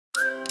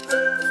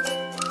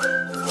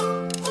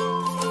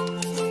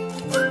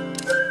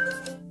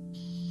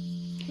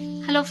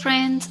Hello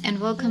friends, and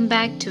welcome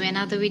back to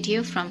another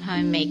video from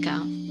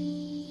Homemaker.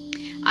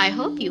 I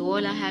hope you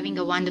all are having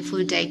a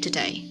wonderful day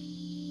today.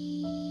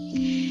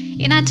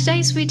 In our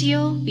today's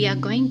video, we are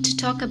going to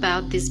talk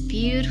about this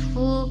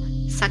beautiful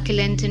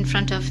succulent in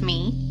front of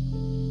me,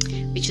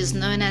 which is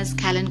known as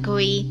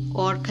Kalanchoe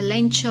or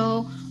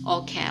Kalanchoe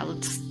or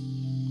Cals.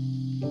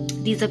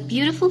 These are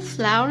beautiful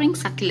flowering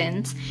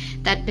succulents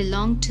that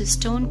belong to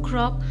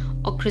stonecrop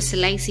or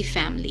Chrysalaceae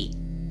family.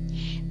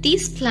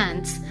 These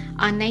plants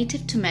are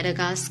native to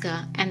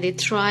Madagascar and they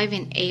thrive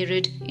in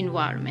arid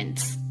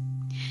environments.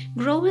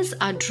 Growers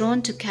are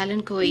drawn to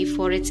Kalanchoe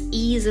for its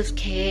ease of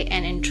care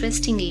and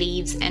interesting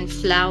leaves and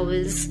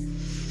flowers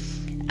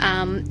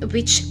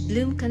which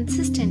bloom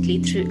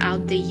consistently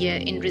throughout the year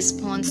in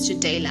response to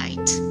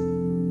daylight.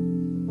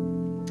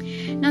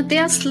 Now, they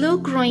are slow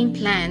growing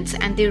plants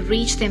and they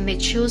reach their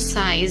mature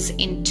size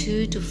in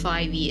 2 to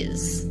 5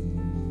 years.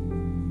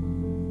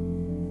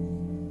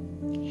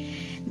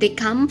 They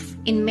come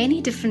in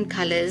many different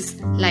colors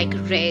like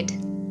red,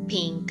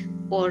 pink,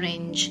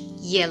 orange,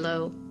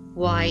 yellow,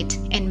 white,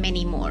 and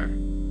many more.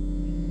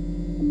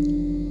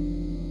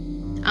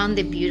 Aren't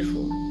they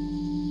beautiful?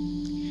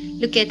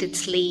 Look at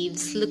its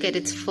leaves, look at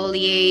its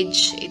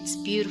foliage, its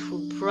beautiful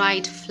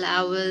bright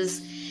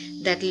flowers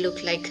that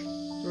look like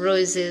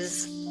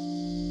roses.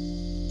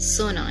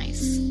 So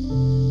nice.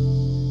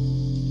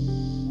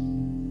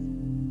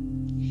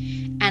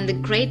 And the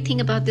great thing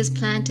about this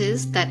plant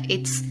is that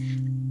it's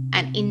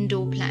an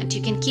indoor plant.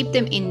 You can keep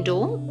them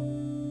indoor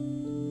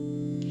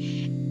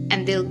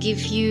and they'll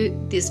give you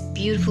these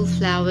beautiful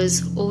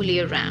flowers all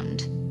year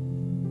round.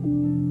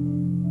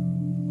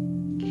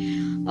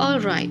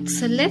 Alright,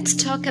 so let's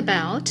talk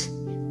about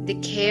the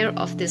care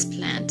of this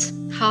plant.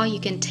 How you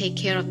can take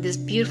care of this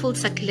beautiful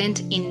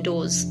succulent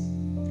indoors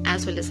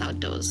as well as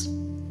outdoors.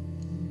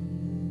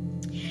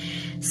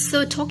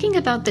 So talking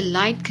about the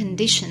light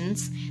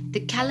conditions, the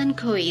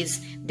Kalanchoes,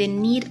 they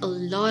need a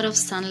lot of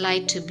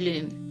sunlight to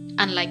bloom.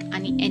 Unlike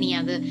any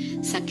other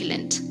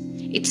succulent.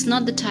 It's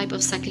not the type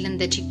of succulent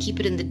that you keep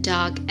it in the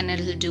dark and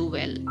it'll do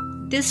well.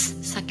 This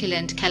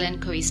succulent,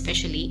 Kalanchoe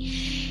especially,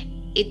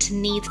 it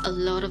needs a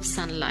lot of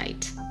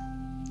sunlight.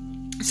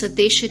 So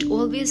they should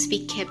always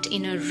be kept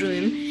in a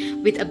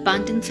room with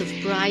abundance of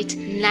bright,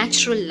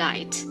 natural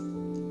light.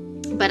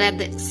 But at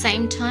the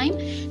same time,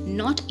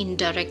 not in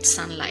direct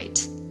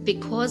sunlight,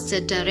 because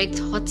the direct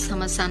hot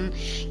summer sun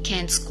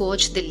can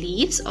scorch the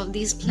leaves of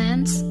these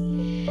plants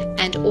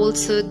and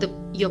also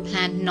your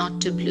plant not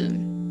to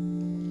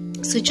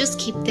bloom. So just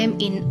keep them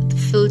in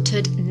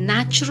filtered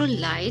natural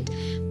light,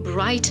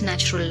 bright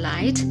natural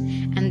light,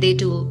 and they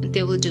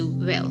will do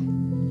well.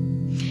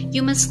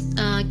 You must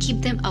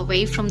keep them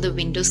away from the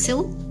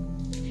windowsill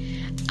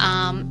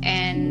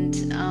and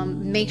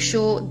make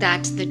sure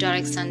that the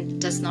direct sun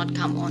does not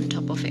come on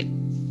top of it.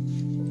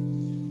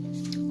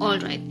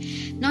 Alright,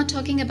 now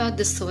talking about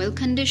the soil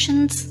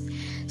conditions.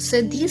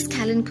 So these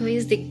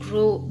Kalanchoes, they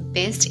grow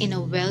best in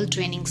a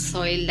well-draining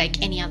soil like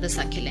any other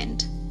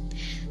succulent.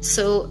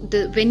 So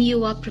when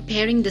you are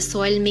preparing the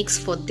soil mix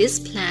for this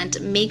plant,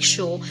 make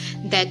sure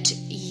that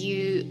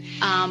you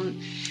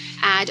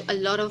add a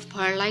lot of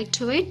perlite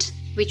to it,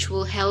 which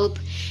will help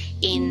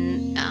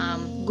in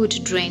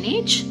good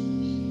drainage.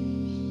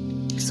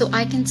 So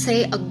I can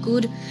say a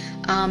good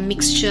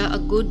mixture, a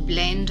good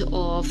blend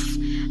of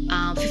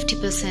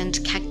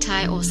 50%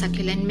 cacti or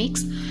succulent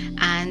mix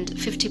and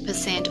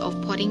 50%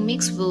 of potting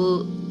mix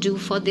will do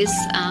for this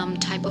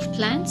type of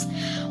plants.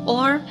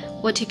 Or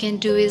what you can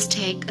do is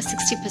take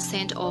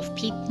 60% of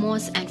peat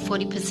moss and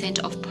 40%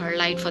 of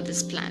perlite for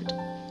this plant.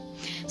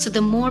 So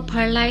the more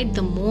perlite,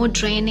 the more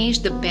drainage,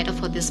 the better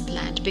for this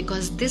plant,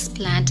 because this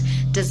plant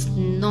does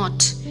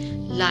not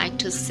like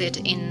to sit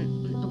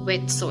in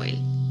wet soil.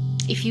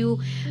 If you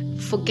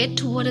forget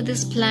to water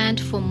this plant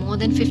for more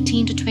than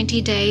 15 to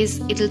 20 days,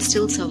 it'll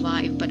still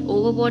survive, but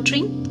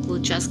overwatering will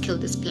just kill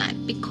this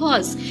plant,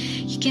 because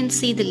you can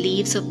see the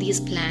leaves of these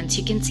plants,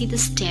 you can see the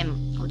stem.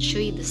 I'll show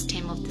you the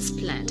stem of this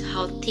plant,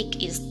 how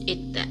thick is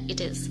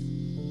it is.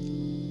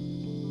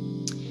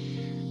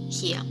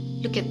 Here,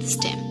 look at the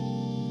stem.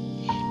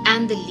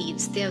 And the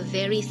leaves, they are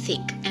very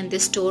thick and they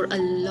store a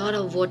lot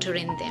of water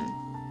in them.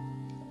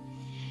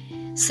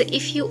 So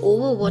if you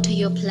overwater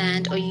your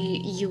plant or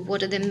you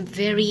water them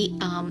very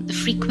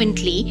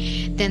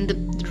frequently, then the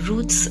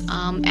roots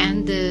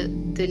and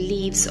the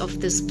leaves of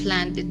this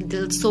plant,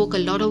 they'll soak a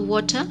lot of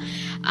water,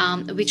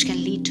 which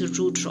can lead to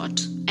root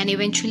rot and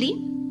eventually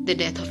the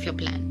death of your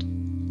plant.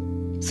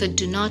 So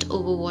do not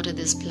overwater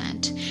this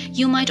plant.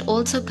 You might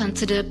also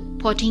consider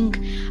potting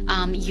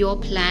your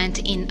plant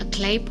in a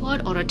clay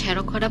pot or a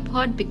terracotta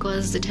pot,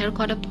 because the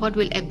terracotta pot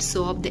will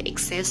absorb the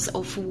excess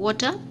of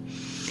water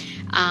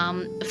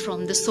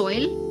from the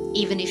soil.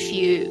 Even if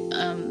you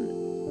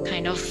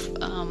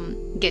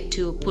get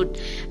to put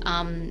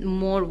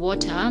more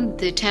water,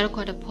 the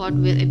terracotta pot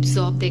will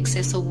absorb the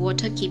excess of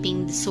water,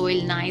 keeping the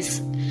soil nice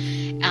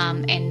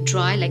and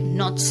dry, like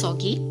not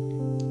soggy.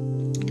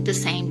 the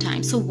same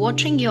time. So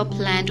watering your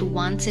plant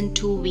once in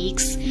 2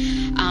 weeks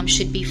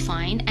should be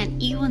fine,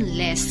 and even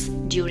less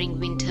during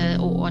winter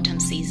or autumn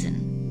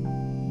season.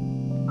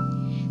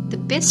 The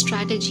best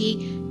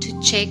strategy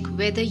to check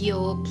whether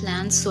your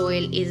plant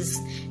soil is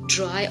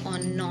dry or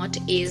not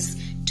is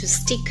to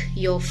stick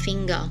your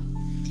finger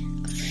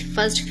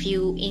first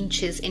few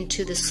inches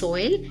into the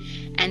soil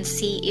and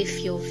see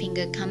if your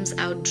finger comes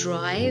out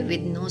dry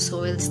with no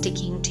soil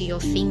sticking to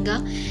your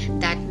finger.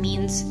 That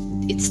means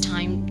it's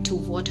time to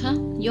water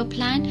your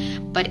plant.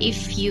 But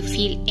if you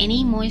feel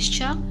any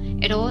moisture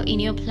at all in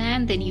your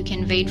plant, then you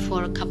can wait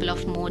for a couple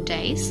of more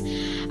days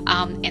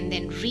and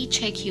then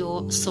recheck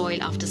your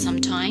soil after some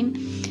time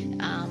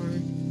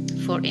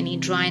for any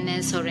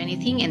dryness or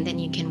anything, and then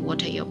you can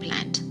water your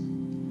plant.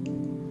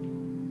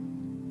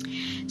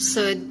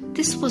 So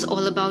this was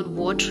all about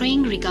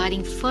watering.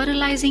 Regarding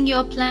fertilizing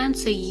your plant,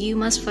 so you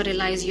must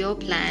fertilize your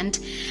plant,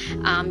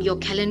 your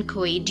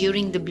Kalanchoe,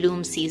 during the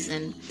bloom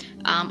season.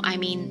 I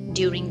mean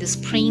during the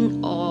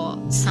spring or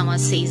summer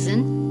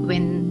season,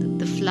 when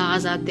the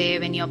flowers are there,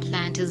 when your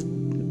plant is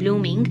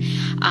blooming,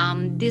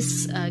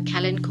 this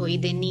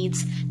Kalanchoe, they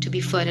needs to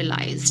be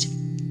fertilized.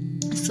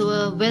 So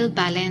a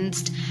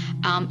well-balanced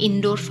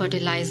indoor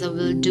fertilizer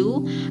will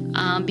do,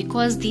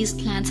 because these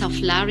plants are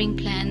flowering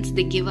plants,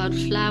 they give out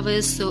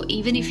flowers. So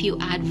even if you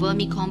add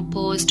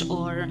vermicompost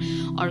or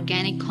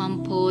organic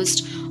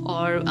compost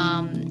or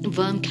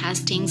worm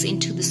castings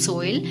into the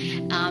soil,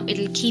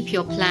 it'll keep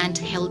your plant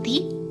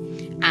healthy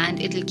and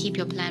it'll keep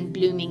your plant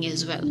blooming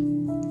as well.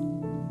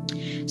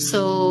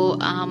 So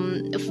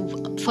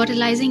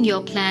fertilizing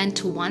your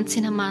plant once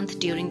in a month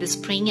during the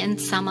spring and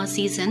summer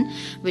season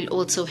will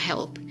also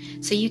help.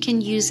 So you can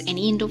use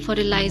any indoor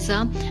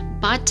fertilizer,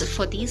 but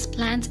for these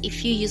plants,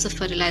 if you use a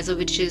fertilizer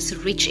which is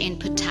rich in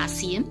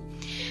potassium,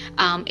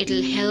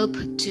 it'll help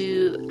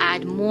to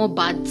add more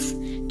buds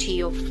to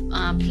your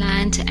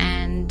plant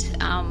and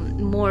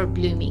more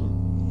blooming,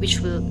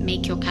 which will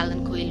make your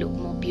Kalanchoe look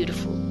more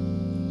beautiful.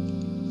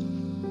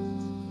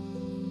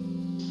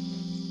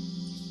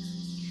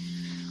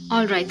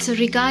 Alright, so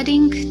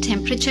regarding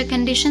temperature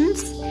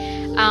conditions,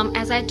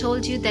 as I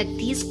told you that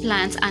these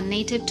plants are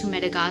native to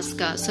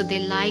Madagascar, so they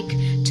like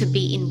to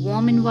be in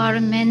warm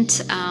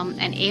environment,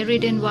 an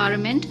arid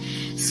environment.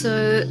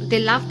 So they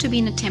love to be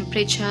in the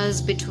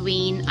temperatures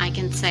between, I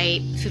can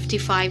say,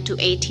 55 to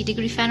 80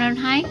 degree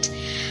Fahrenheit.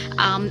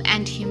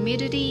 And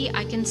humidity,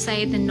 I can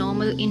say the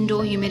normal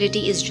indoor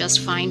humidity is just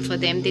fine for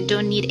them. They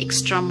don't need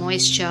extra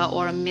moisture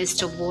or a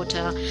mist of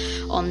water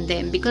on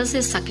them because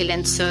they're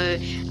succulents. So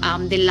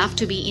they love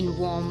to be in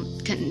warm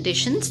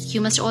conditions.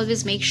 You must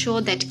always make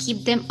sure that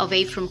keep them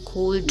away from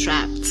cold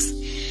drafts.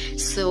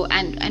 So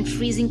and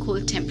freezing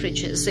cold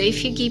temperatures. So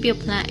if you keep your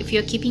plant, if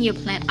you're keeping your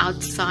plant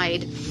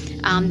outside,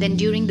 then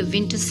during the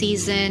winter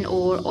season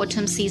or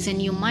autumn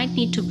season, you might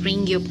need to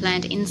bring your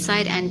plant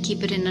inside and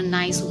keep it in a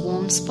nice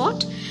warm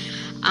spot,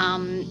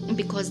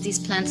 because these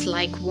plants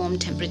like warm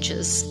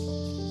temperatures.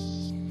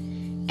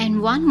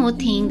 And one more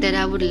thing that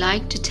I would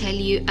like to tell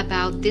you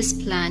about this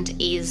plant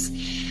is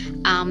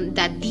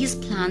that these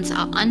plants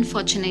are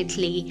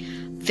unfortunately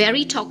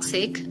very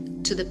toxic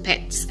to the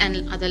pets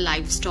and other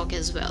livestock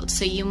as well.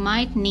 So you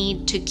might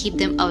need to keep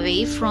them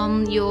away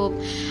from your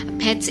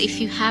pets if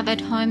you have at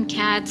home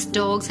cats,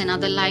 dogs and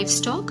other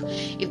livestock,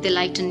 if they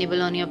like to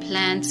nibble on your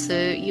plants.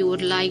 So you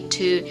would like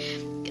to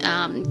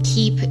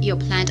keep your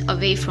plant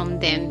away from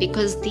them,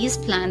 because these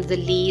plants, the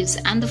leaves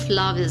and the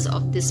flowers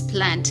of this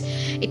plant,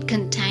 it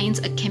contains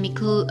a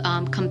chemical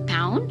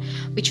compound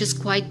which is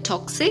quite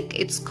toxic.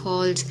 It's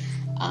called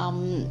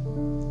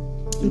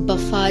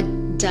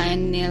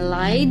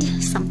bufadienolide,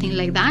 something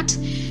like that.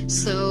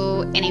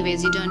 So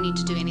anyways, you don't need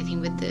to do anything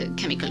with the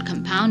chemical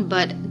compound,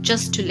 but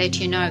just to let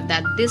you know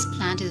that this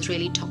plant is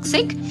really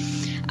toxic.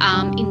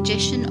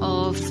 Ingestion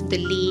of the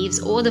leaves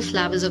or the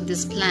flowers of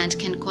this plant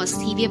can cause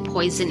severe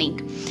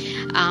poisoning.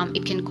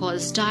 It can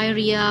cause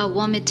diarrhea,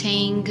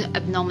 vomiting,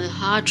 abnormal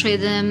heart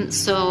rhythm.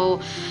 So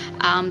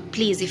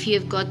please, if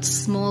you've got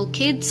small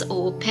kids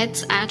or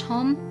pets at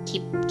home,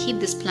 keep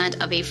this plant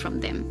away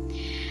from them,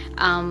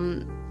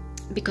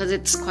 because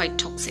it's quite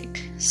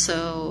toxic.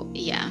 So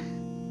yeah.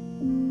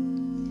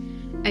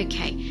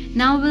 Okay,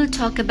 now we'll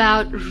talk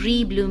about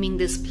reblooming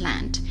this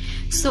plant.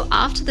 So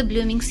after the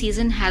blooming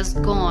season has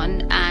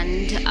gone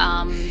and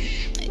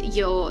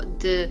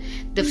the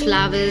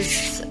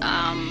flowers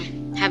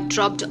have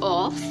dropped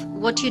off,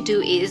 what you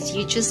do is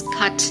you just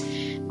cut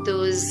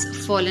those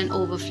fallen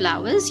over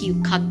flowers, you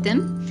cut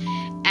them,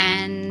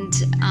 and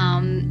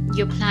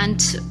your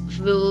plant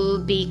will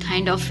be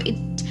kind of it.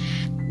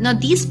 Now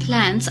these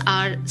plants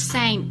are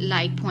same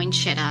like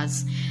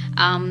poinsettias,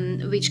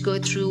 which go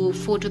through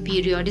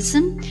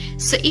photoperiodism.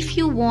 So if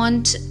you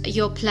want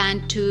your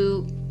plant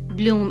to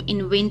bloom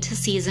in winter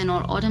season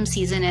or autumn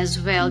season as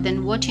well,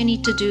 then what you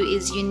need to do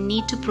is you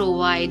need to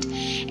provide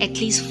at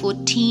least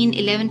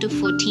 11 to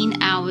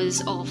 14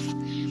 hours of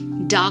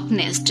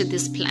darkness to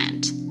this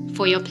plant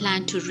for your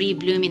plant to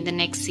rebloom in the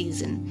next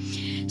season.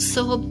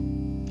 So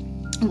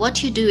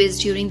what you do is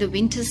during the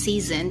winter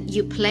season,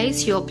 you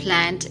place your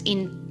plant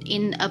in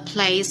in a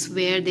place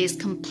where there's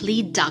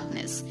complete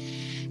darkness.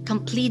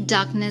 Complete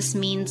darkness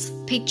means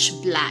pitch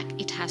black.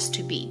 It has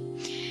to be.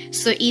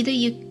 So either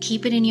you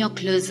keep it in your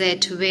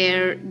closet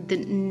where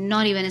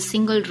not even a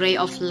single ray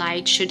of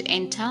light should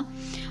enter,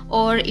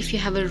 or if you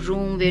have a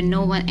room where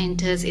no one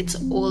enters, it's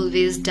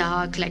always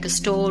dark, like a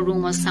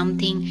storeroom or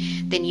something,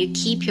 then you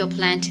keep your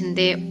plant in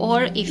there.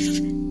 Or if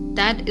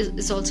that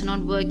is also not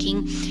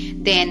working,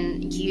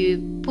 then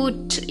you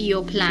put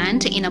your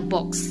plant in a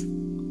box,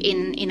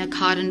 in a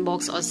carton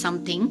box or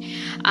something,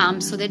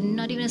 so that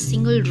not even a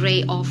single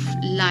ray of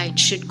light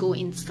should go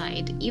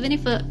inside. Even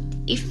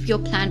if your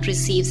plant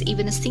receives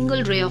even a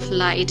single ray of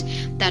light,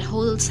 that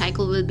whole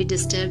cycle will be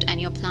disturbed and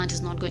your plant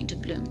is not going to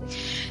bloom.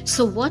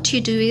 So what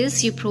you do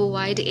is you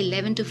provide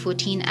 11 to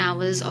 14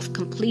 hours of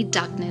complete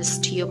darkness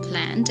to your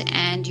plant,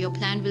 and your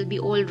plant will be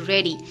all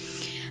ready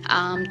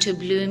to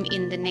bloom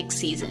in the next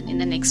season, in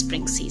the next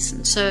spring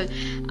season. So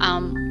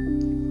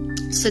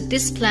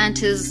this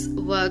plant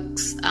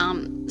works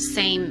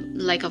same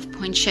like of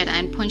poinsettia,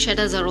 and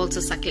poinsettias are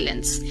also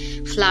succulents,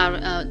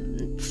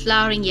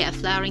 flowering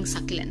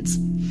succulents.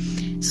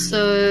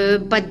 So,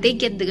 but they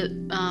get the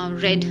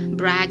red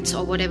bracts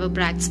or whatever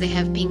bracts they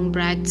have, pink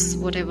bracts,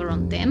 whatever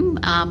on them.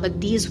 But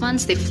these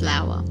ones, they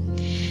flower.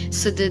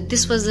 So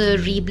this was a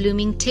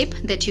reblooming tip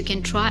that you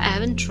can try. I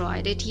haven't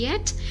tried it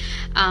yet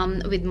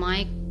with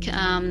my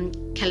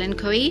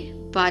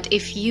Kalanchoe, but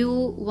if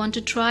you want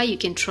to try, you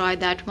can try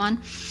that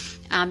one.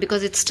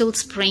 Because it's still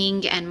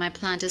spring and my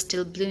plant is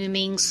still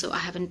blooming, so I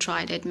haven't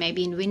tried it.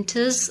 Maybe in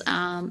winters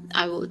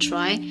I will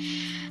try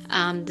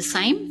the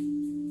same.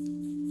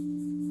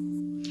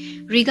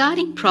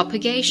 Regarding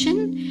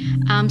propagation,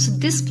 so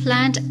this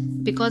plant,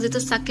 because it's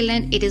a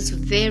succulent, it is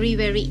very,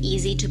 very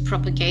easy to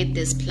propagate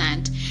this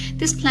plant.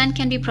 This plant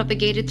can be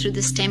propagated through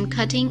the stem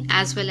cutting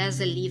as well as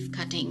the leaf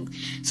cutting.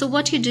 So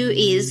what you do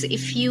is,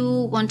 if you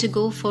want to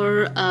go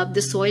for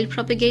the soil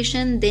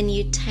propagation, then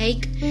you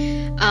take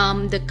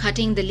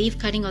the leaf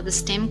cutting or the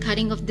stem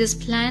cutting of this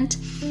plant,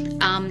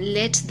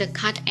 let the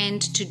cut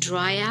end to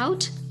dry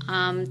out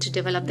to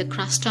develop the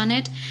crust on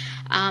it,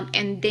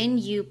 and then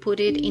you put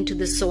it into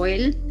the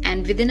soil,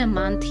 and within a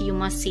month you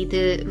must see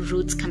the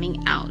roots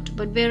coming out.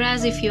 But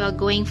whereas if you are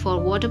going for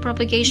water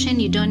propagation,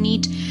 you don't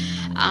need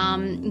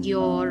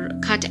your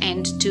cut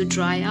end to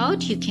dry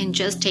out. You can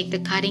just take the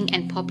cutting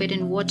and pop it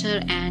in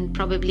water, and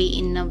probably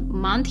in a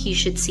month you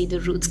should see the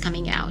roots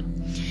coming out.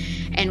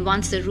 And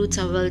once the roots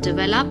are well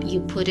developed,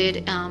 you put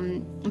it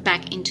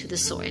back into the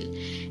soil,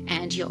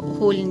 and your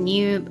whole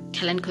new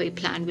Kalanchoe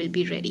plant will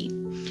be ready.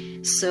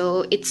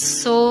 So it's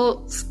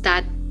so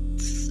that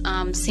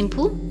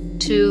simple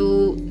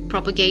to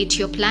propagate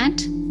your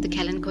plant, the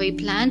Kalanchoe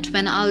plant.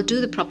 When I'll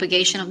do the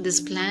propagation of this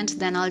plant,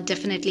 then I'll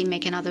definitely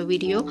make another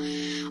video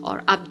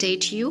or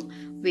update you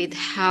with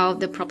how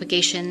the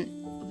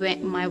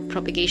my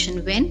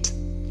propagation went.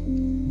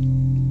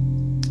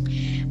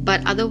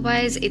 But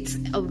otherwise, it's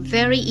a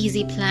very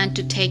easy plant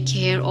to take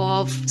care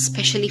of,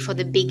 especially for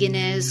the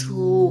beginners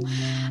who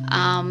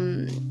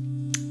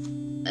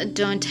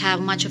don't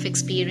have much of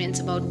experience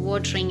about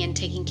watering and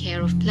taking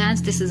care of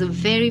plants. This is a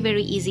very,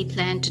 very easy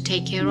plant to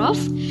take care of.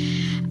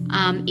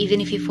 Even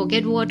if you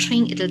forget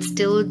watering, it'll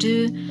still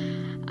do.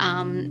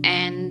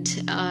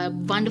 And a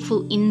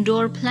wonderful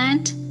indoor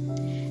plant.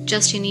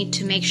 Just you need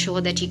to make sure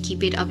that you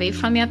keep it away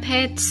from your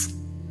pets.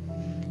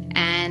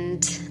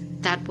 And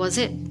that was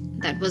it.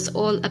 That was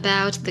all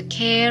about the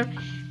care,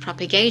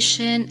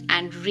 propagation,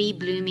 and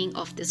reblooming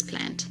of this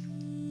plant.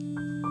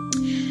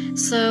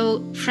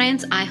 So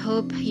friends, I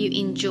hope you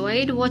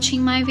enjoyed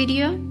watching my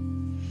video,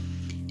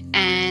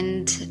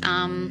 and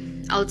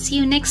I'll see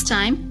you next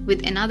time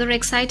with another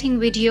exciting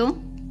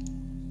video.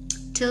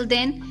 Till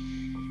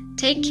then,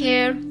 take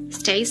care,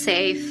 stay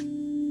safe,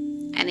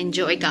 and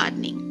enjoy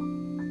gardening.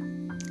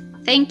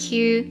 Thank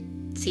you.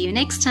 See you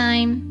next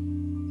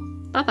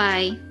time.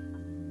 Bye-bye.